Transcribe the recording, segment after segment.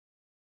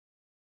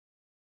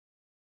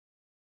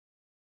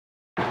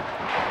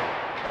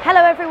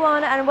Hello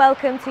everyone and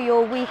welcome to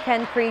your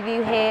weekend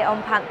preview here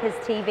on Panthers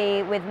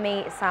TV with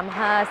me, Sam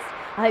Hurst.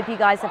 I hope you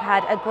guys have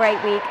had a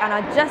great week and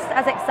are just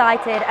as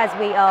excited as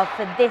we are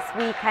for this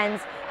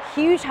weekend's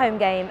huge home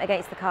game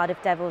against the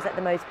Cardiff Devils at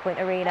the Most Point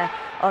Arena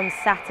on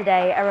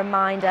Saturday. A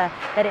reminder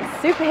that it's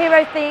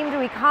superhero themed.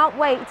 We can't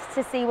wait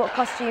to see what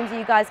costumes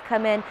you guys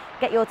come in.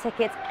 Get your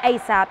tickets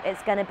ASAP.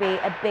 It's going to be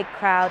a big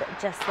crowd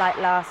just like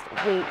last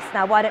week's.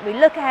 Now why don't we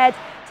look ahead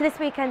to this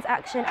weekend's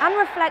action and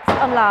reflect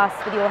on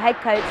last with your head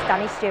coach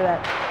Danny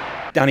Stewart.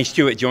 Danny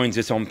Stewart joins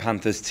us on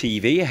Panthers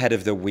TV ahead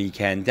of the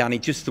weekend. Danny,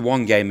 just the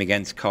one game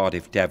against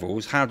Cardiff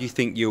Devils. How do you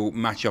think you'll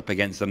match up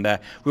against them? They're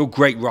real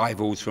great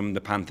rivals from the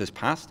Panthers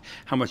past.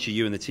 How much are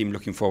you and the team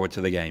looking forward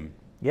to the game?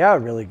 Yeah,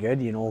 really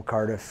good. You know,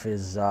 Cardiff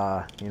is,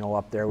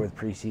 up there with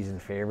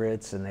preseason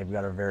favorites, and they've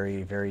got a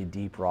very, very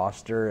deep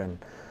roster and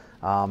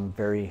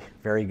very,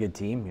 very good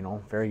team. You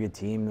know, very good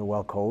team. They're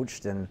well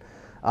coached, and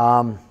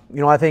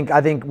I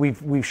think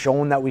we've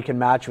shown that we can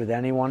match with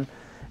anyone.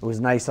 It was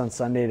nice on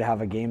Sunday to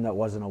have a game that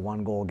wasn't a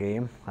one-goal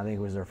game. I think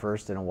it was their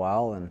first in a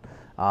while, and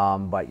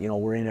but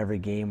we're in every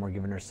game. We're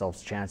giving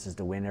ourselves chances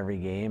to win every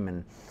game,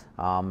 and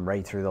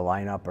right through the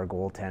lineup, our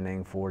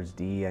goaltending, forwards,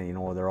 D, and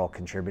they're all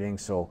contributing.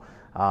 So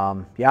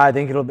yeah, I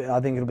think it'll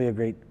be a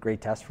great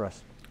test for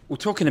us. We'll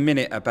talk in a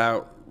minute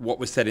about what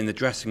was said in the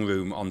dressing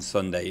room on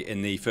Sunday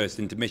in the first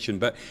intermission,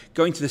 but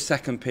going to the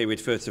second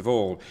period first of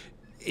all.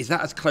 Is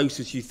that as close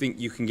as you think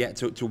you can get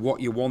to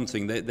what you're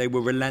wanting? They were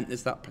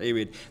relentless that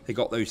period. They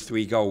got those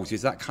 3 goals.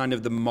 Is that kind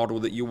of the model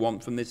that you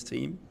want from this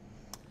team?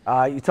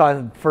 You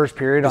talking first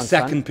period on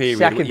second period?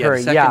 Second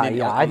period, yeah.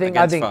 I think,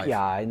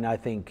 yeah, and I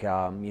think,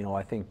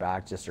 I think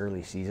back just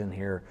early season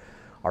here,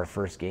 our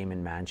first game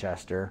in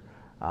Manchester.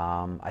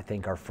 I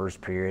think our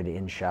first period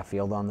in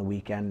Sheffield on the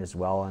weekend as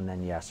well, and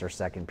then yes, our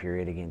second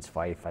period against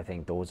Fife. I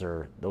think those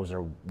are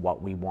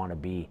what we want to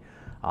be,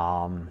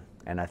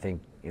 and I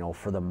think.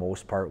 For the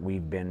most part,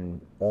 we've been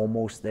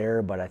almost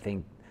there, but I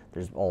think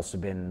there's also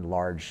been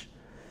large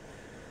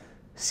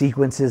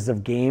sequences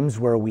of games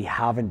where we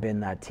haven't been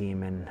that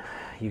team. And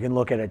you can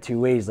look at it 2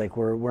 ways. Like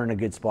we're in a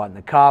good spot in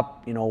the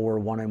cup. We're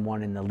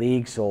 1-1 in the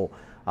league. So,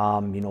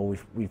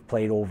 we've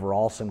played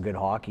overall some good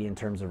hockey in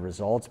terms of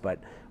results. But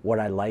what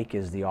I like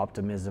is the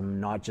optimism,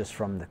 not just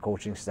from the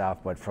coaching staff,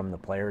 but from the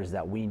players,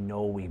 that we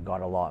know we've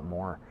got a lot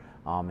more.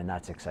 And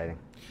that's exciting.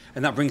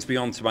 And that brings me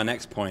on to my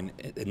next point,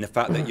 in the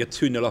fact that you're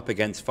 2-0 up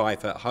against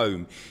Fife at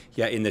home,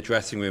 yet in the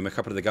dressing room, a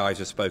couple of the guys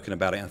have spoken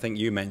about it. I think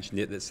you mentioned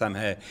it, that Sam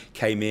Hare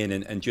came in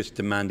and just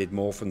demanded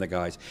more from the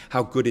guys.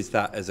 How good is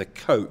that as a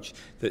coach,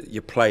 that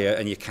your player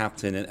and your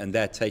captain and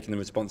they're taking the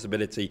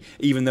responsibility,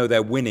 even though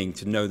they're winning,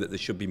 to know that there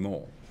should be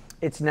more?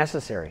 It's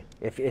necessary.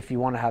 If you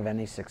want to have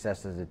any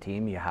success as a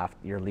team,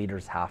 your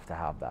leaders have to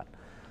have that.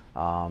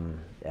 I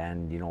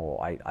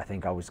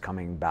think I was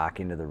coming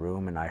back into the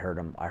room and I heard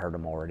him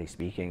already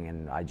speaking,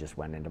 and I just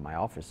went into my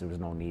office. There was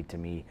no need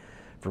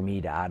for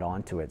me to add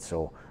on to it.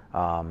 So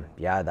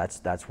yeah,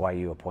 that's why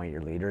you appoint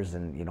your leaders,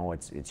 and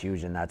it's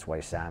huge, and that's why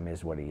Sam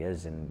is what he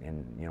is, and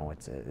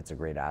it's a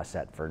great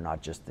asset for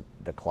not just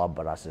the club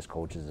but us as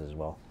coaches as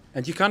well.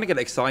 And you kind of get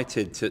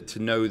excited to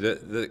know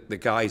that the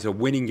guys are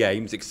winning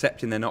games,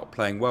 accepting they're not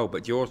playing well,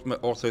 but you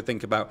also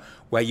think about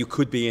where you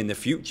could be in the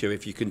future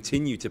if you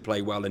continue to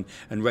play well and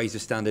raise the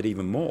standard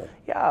even more.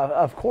 Yeah,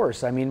 of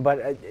course. I mean, but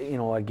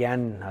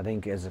again, I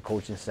think as a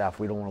coaching staff,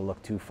 we don't want to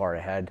look too far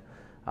ahead.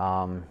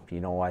 I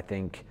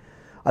think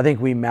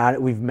we've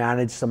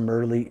managed some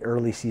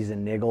early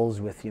season niggles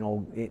with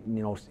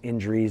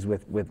injuries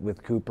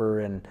with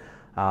Cooper and.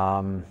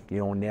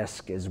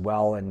 Nisk as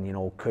well,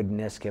 and could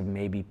Nisk have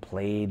maybe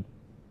played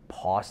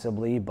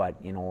possibly, but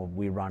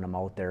we run him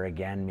out there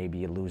again, maybe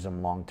you lose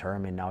him long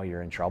term and now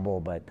you're in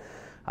trouble. But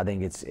I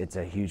think it's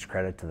a huge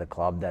credit to the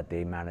club that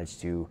they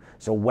managed to.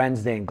 So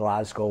Wednesday in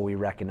Glasgow, we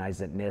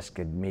recognized that Nisk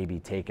had maybe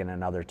taken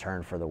another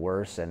turn for the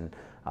worse, and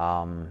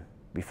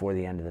before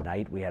the end of the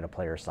night we had a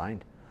player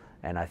signed.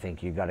 And I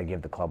think you've got to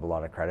give the club a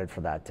lot of credit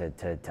for that,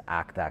 to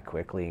act that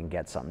quickly and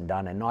get something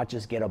done, and not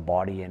just get a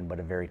body in, but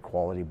a very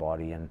quality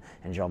body. And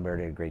John Bear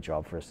did a great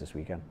job for us this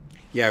weekend.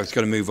 Yeah, I was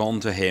going to move on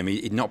to him.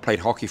 He'd not played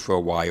hockey for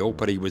a while,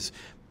 but he was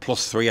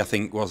 +3, I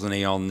think, wasn't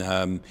he,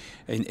 on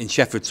in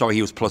Sheffield? Sorry,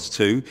 he was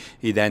 +2.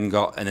 He then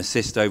got an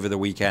assist over the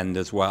weekend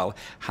as well.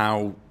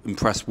 How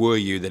impressed were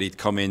you that he'd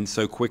come in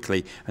so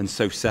quickly and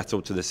so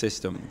settled to the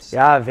systems?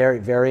 Yeah, very,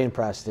 very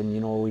impressed.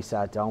 And we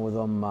sat down with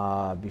him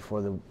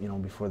before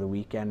the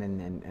weekend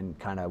and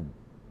kind of,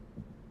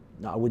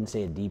 I wouldn't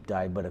say a deep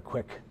dive, but a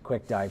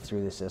quick dive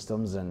through the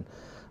systems, and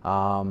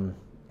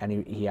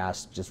he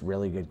asked just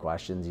really good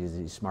questions. He's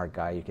a smart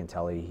guy. You can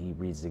tell he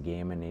reads the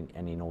game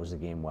and he knows the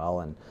game well.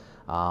 And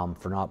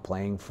for not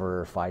playing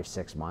for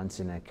 5-6 months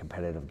in a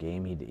competitive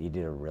game, he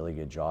did a really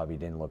good job. He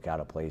didn't look out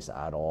of place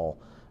at all.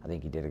 I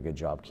think he did a good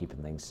job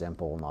keeping things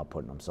simple, not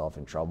putting himself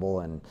in trouble.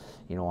 And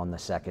on the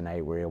second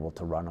night, we were able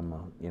to run him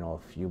a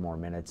few more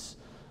minutes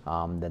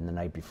than the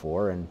night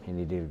before, and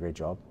he did a great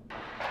job.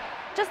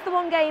 Just the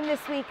one game this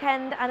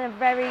weekend and a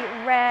very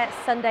rare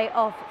Sunday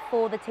off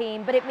for the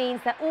team, but it means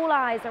that all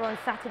eyes are on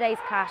Saturday's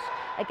clash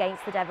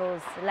against the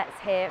Devils. Let's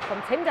hear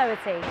from Tim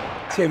Doherty.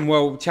 Tim,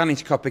 well,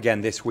 Challenge Cup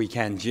again this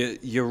weekend.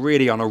 You're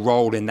really on a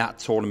roll in that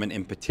tournament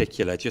in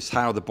particular. Just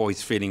how are the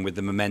boys feeling with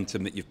the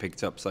momentum that you've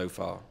picked up so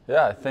far?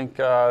 Yeah, I think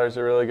there's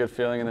a really good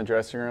feeling in the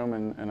dressing room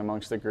and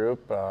amongst the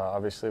group.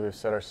 Obviously, we've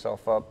set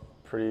ourselves up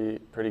pretty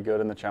good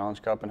in the Challenge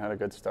Cup and had a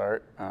good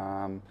start.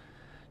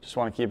 Just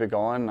want to keep it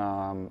going.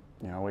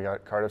 You know, we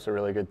got Cardiff's a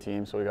really good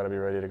team, so we got to be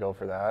ready to go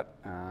for that.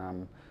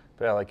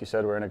 But yeah, like you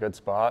said, we're in a good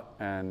spot,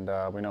 and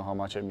we know how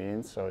much it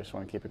means, so we just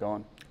want to keep it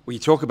going. Well, you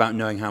talk about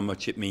knowing how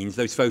much it means.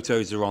 Those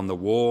photos are on the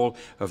wall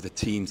of the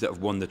teams that have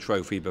won the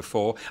trophy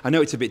before. I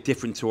know it's a bit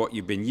different to what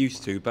you've been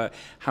used to, but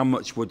how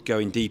much would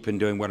going deep and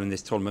doing well in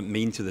this tournament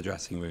mean to the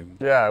dressing room?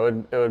 Yeah,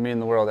 it would mean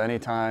the world.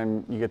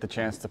 Anytime you get the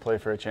chance to play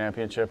for a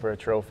championship or a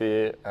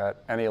trophy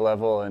at any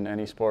level in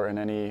any sport in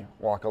any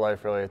walk of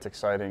life, really, it's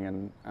exciting,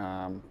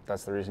 and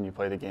that's the reason you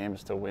play the game,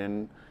 is to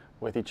win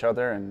with each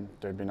other, and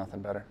there'd be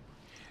nothing better.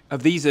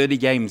 Of these early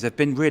games, they've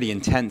been really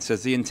intense.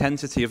 Has the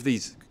intensity of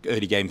these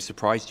early games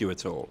surprised you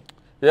at all?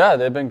 Yeah,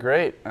 they've been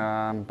great,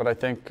 but I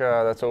think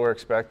that's what we're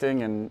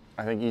expecting, and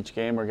I think each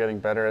game we're getting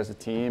better as a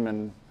team,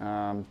 and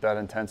that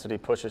intensity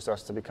pushes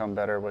us to become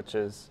better, which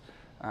is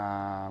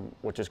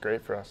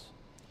great for us.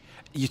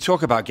 You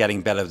talk about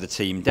getting better of the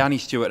team. Danny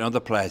Stewart and other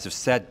players have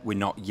said we're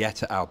not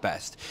yet at our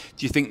best.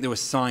 Do you think there were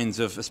signs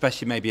of,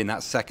 especially maybe in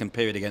that second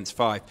period against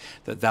Fife,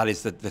 that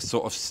is the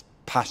sort of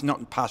passion,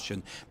 not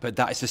passion, but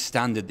that is the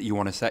standard that you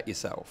want to set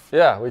yourself?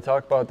 Yeah, we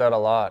talk about that a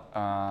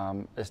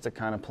lot, is to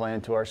kind of play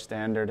into our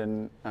standard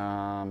and,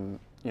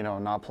 you know,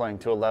 not playing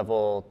to a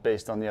level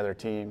based on the other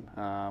team.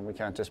 We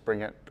can't just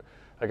bring it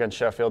against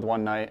Sheffield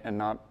one night and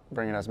not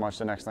bring it as much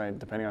the next night,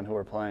 depending on who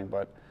we're playing.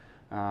 But,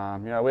 you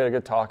know, we had a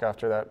good talk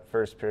after that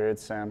first period.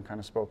 Sam kind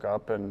of spoke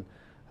up, and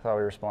I thought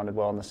we responded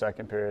well in the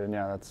second period. And,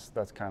 yeah,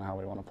 that's kind of how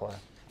we want to play.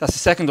 That's the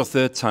second or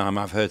third time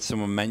I've heard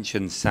someone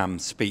mention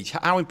Sam's speech.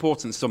 How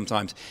important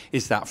sometimes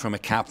is that from a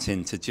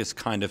captain to just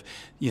kind of,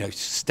 you know,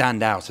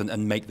 stand out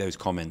and make those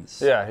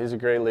comments? Yeah, he's a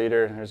great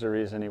leader. There's a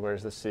reason he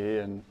wears the C,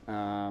 and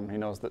he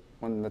knows that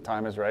when the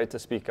time is right to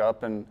speak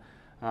up and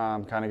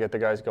kind of get the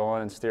guys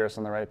going and steer us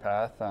on the right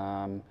path.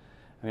 And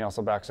he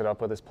also backs it up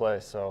with his play.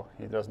 So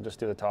he doesn't just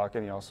do the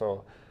talking. He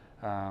also,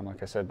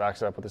 like I said,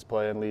 backs it up with his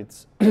play and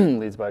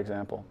leads by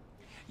example.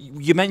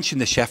 You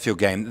mentioned the Sheffield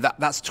game.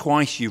 That's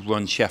twice you've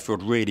run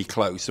Sheffield really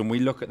close. And we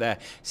look at their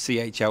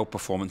CHL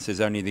performances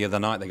only the other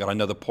night. They got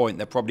another point.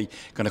 They're probably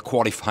going to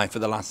qualify for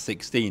the last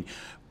 16.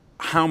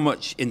 How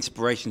much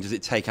inspiration does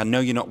it take? I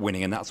know you're not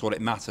winning, and that's what it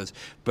matters.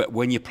 But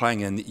when you're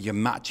playing and you're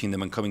matching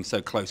them and coming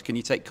so close, can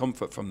you take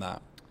comfort from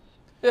that?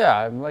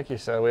 Yeah, like you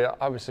said, we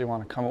obviously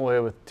want to come away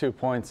with 2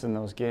 points in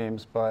those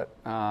games, but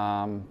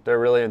they're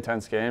really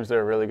intense games.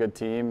 They're a really good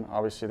team.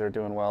 Obviously, they're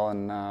doing well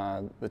in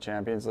the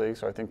Champions League,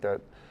 so I think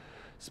that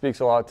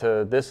speaks a lot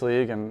to this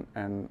league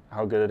and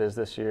how good it is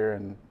this year.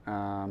 And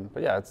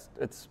but yeah,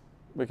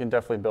 we can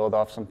definitely build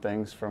off some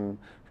things from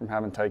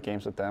having tight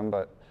games with them.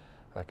 But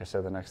like I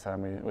said, the next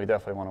time we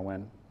definitely want to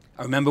win.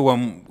 I remember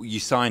when you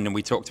signed and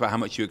we talked about how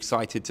much you're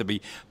excited to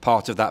be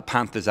part of that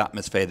Panthers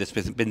atmosphere. There's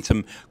been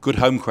some good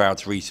home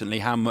crowds recently.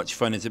 How much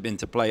fun has it been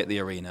to play at the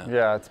arena?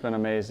 Yeah, it's been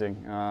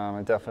amazing.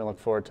 I definitely look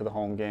forward to the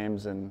home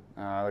games, and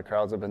the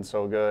crowds have been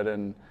so good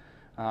and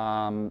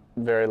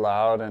very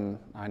loud, and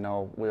I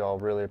know we all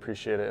really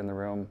appreciate it in the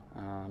room.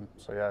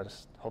 So yeah, I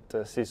just hope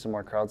to see some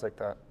more crowds like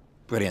that.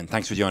 Brilliant.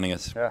 Thanks for joining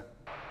us. Yeah.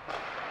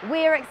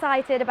 We're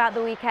excited about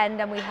the weekend,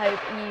 and we hope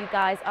you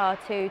guys are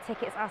too.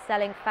 Tickets are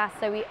selling fast,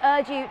 so we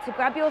urge you to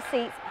grab your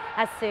seats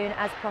as soon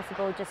as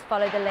possible. Just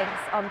follow the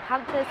links on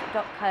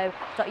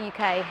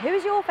panthers.co.uk. Who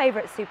is your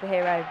favourite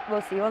superhero?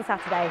 We'll see you on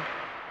Saturday.